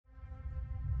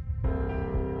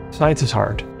Science is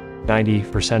hard.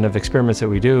 90% of experiments that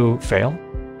we do fail.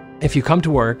 If you come to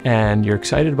work and you're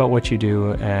excited about what you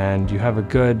do and you have a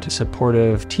good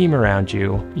supportive team around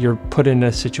you, you're put in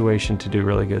a situation to do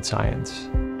really good science.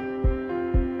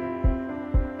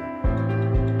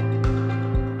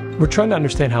 We're trying to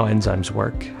understand how enzymes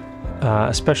work,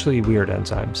 especially weird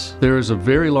enzymes. There is a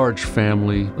very large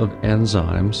family of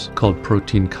enzymes called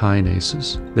protein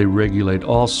kinases. They regulate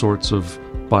all sorts of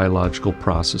biological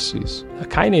processes. A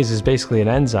kinase is basically an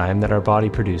enzyme that our body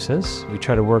produces. We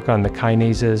try to work on the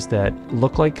kinases that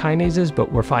look like kinases,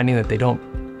 but we're finding that they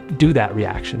don't do that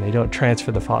reaction. They don't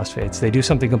transfer the phosphates. They do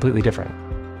something completely different.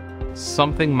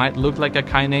 Something might look like a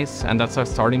kinase, and that's our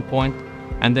starting point.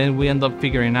 And then we end up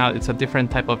figuring out it's a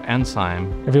different type of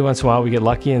enzyme. Every once in a while we get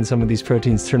lucky and some of these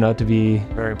proteins turn out to be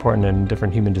very important in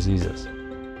different human diseases.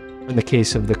 In the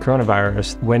case of the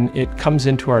coronavirus, when it comes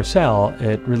into our cell,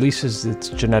 it releases its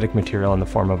genetic material in the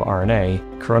form of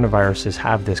RNA. Coronaviruses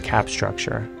have this cap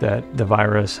structure that the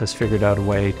virus has figured out a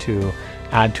way to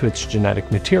add to its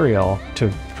genetic material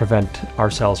to prevent our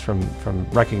cells from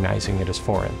recognizing it as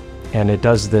foreign. And it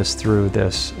does this through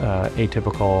this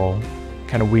atypical,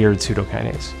 kind of weird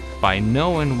pseudokinase. By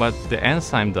knowing what the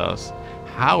enzyme does,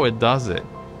 how it does it,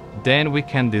 then we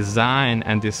can design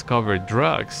and discover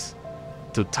drugs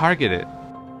to target it.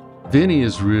 Vinny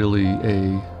is really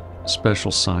a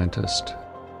special scientist.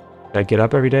 I get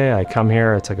up every day, I come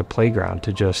here, it's like a playground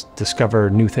to just discover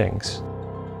new things.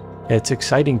 It's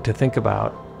exciting to think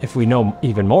about, if we know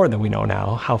even more than we know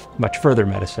now, how much further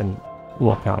medicine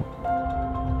will come.